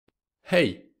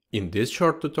Hey! In this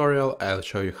short tutorial I'll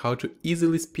show you how to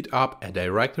easily speed up a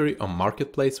directory or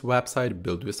marketplace website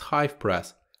built with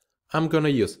HivePress. I'm gonna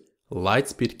use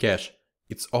Lightspeed Cache.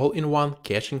 It's all-in-one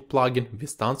caching plugin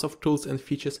with tons of tools and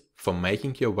features for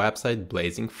making your website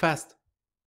blazing fast.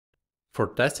 For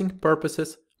testing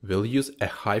purposes, we'll use a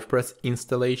HivePress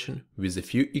installation with a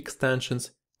few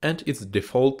extensions and its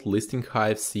default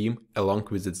ListingHive theme along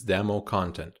with its demo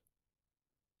content.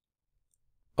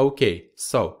 Okay,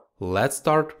 so let's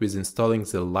start with installing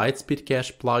the Lightspeed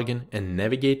Cache plugin and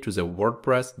navigate to the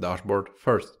WordPress dashboard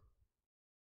first.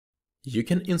 You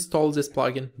can install this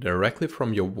plugin directly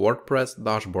from your WordPress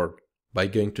dashboard by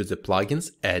going to the Plugins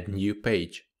Add New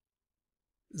page.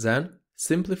 Then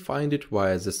simply find it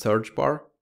via the search bar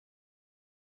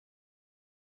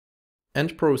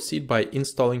and proceed by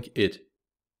installing it.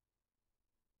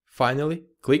 Finally,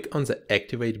 click on the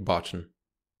Activate button.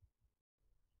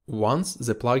 Once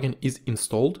the plugin is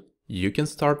installed, you can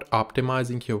start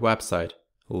optimizing your website.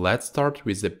 Let's start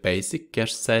with the basic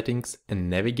cache settings and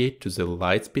navigate to the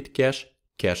Lightspeed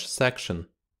Cache section.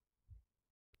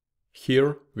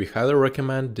 Here, we highly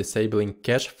recommend disabling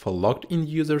cache for logged-in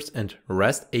users and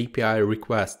REST API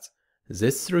requests.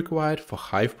 This is required for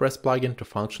HivePress plugin to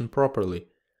function properly.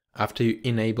 After you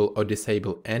enable or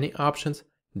disable any options,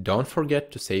 don't forget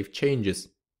to save changes.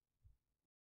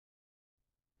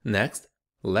 Next,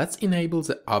 let's enable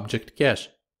the Object Cache.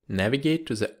 Navigate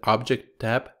to the Object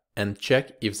tab and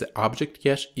check if the Object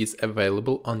Cache is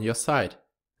available on your site.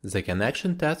 The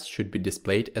connection test should be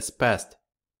displayed as passed.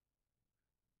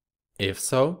 If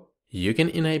so, you can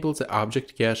enable the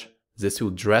Object Cache. This will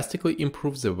drastically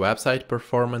improve the website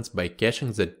performance by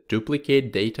caching the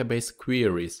duplicate database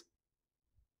queries.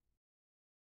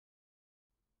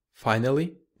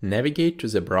 Finally, navigate to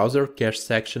the Browser Cache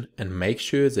section and make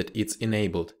sure that it's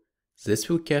enabled. This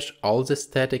will cache all the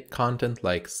static content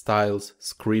like styles,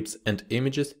 scripts and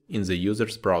images in the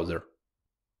user's browser.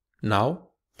 Now,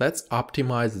 let's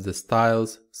optimize the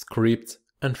styles, scripts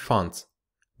and fonts.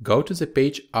 Go to the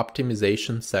Page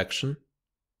Optimization section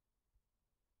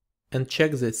and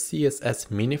check the CSS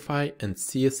Minify and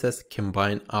CSS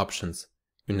Combine options.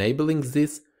 Enabling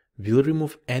this will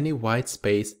remove any white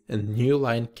space and new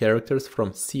line characters from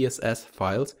CSS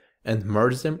files and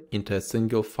merge them into a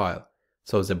single file,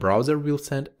 so the browser will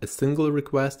send a single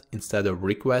request instead of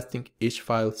requesting each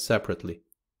file separately.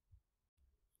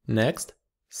 Next,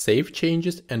 save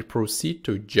changes and proceed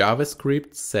to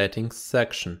JavaScript Settings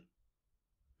section.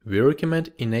 We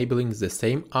recommend enabling the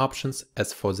same options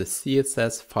as for the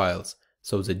CSS files,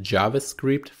 so the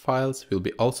JavaScript files will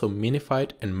be also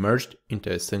minified and merged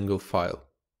into a single file.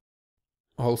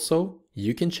 Also,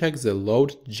 you can check the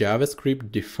Load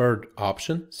JavaScript Deferred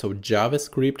option, so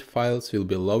JavaScript files will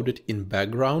be loaded in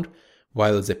background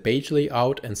while the page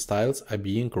layout and styles are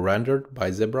being rendered by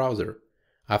the browser.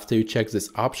 After you check this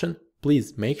option,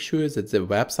 please make sure that the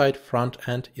website front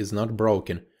end is not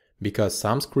broken, because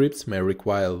some scripts may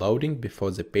require loading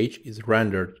before the page is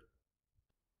rendered.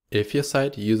 If your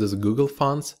site uses Google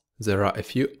fonts, there are a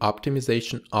few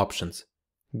optimization options.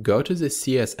 Go to the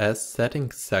CSS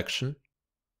Settings section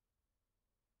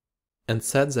and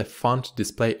set the Font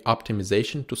Display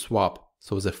Optimization to Swap,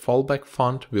 so the fallback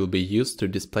font will be used to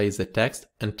display the text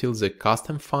until the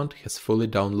custom font has fully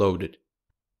downloaded.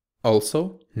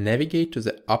 Also, navigate to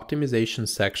the Optimization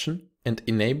section and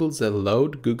enable the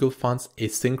Load Google Fonts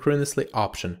Asynchronously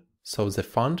option, so the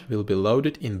font will be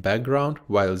loaded in background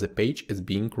while the page is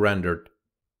being rendered.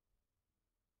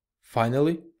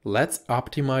 Finally, let's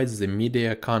optimize the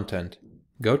media content.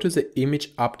 Go to the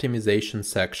Image Optimization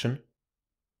section,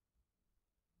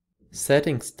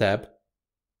 Settings tab,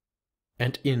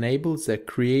 and enable the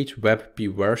Create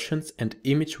WebP Versions and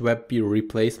Image WebP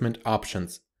Replacement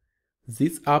options.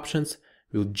 These options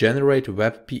will generate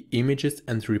WebP images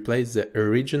and replace the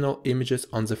original images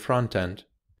on the front end.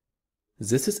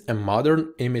 This is a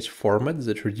modern image format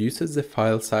that reduces the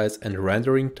file size and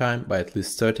rendering time by at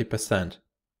least 30%.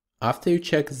 After you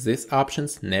check these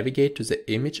options, navigate to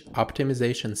the Image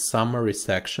Optimization Summary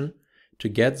section to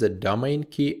get the domain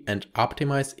key and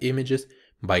optimize images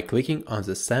by clicking on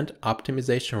the Send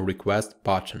Optimization Request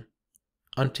button,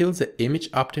 until the image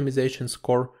optimization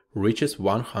score reaches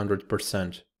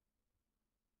 100%.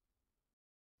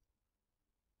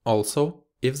 Also,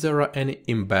 if there are any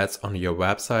embeds on your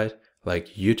website,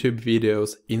 like YouTube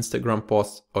videos, Instagram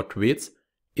posts or tweets,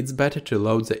 it's better to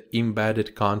load the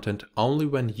embedded content only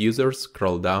when users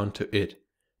scroll down to it,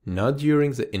 not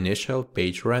during the initial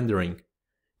page rendering.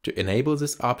 To enable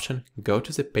this option, go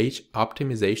to the Page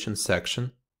Optimization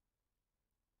section,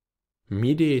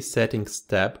 Media Settings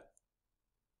tab,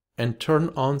 and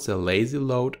turn on the Lazy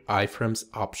Load iframes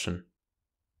option.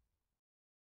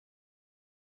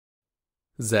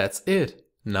 That's it.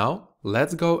 Now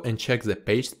let's go and check the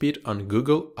page speed on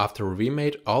Google after we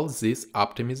made all these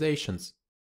optimizations.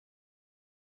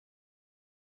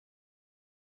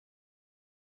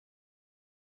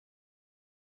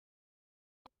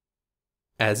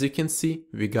 As you can see,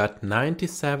 we got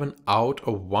 97 out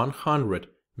of 100,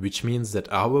 which means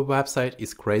that our website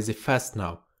is crazy fast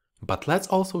now. But let's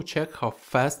also check how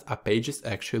fast a page is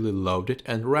actually loaded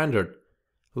and rendered.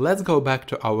 Let's go back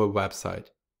to our website.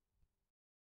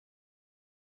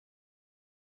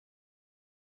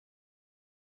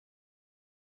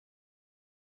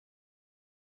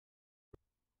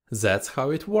 That's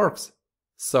how it works.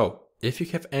 So, if you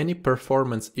have any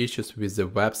performance issues with the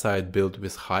website built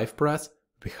with HivePress,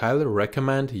 we highly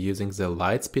recommend using the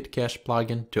Lightspeed cache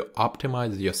plugin to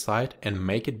optimize your site and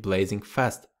make it blazing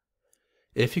fast.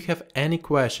 If you have any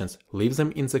questions, leave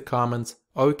them in the comments,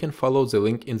 or you can follow the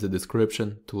link in the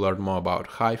description to learn more about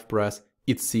HivePress,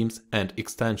 its themes and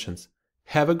extensions.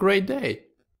 Have a great day!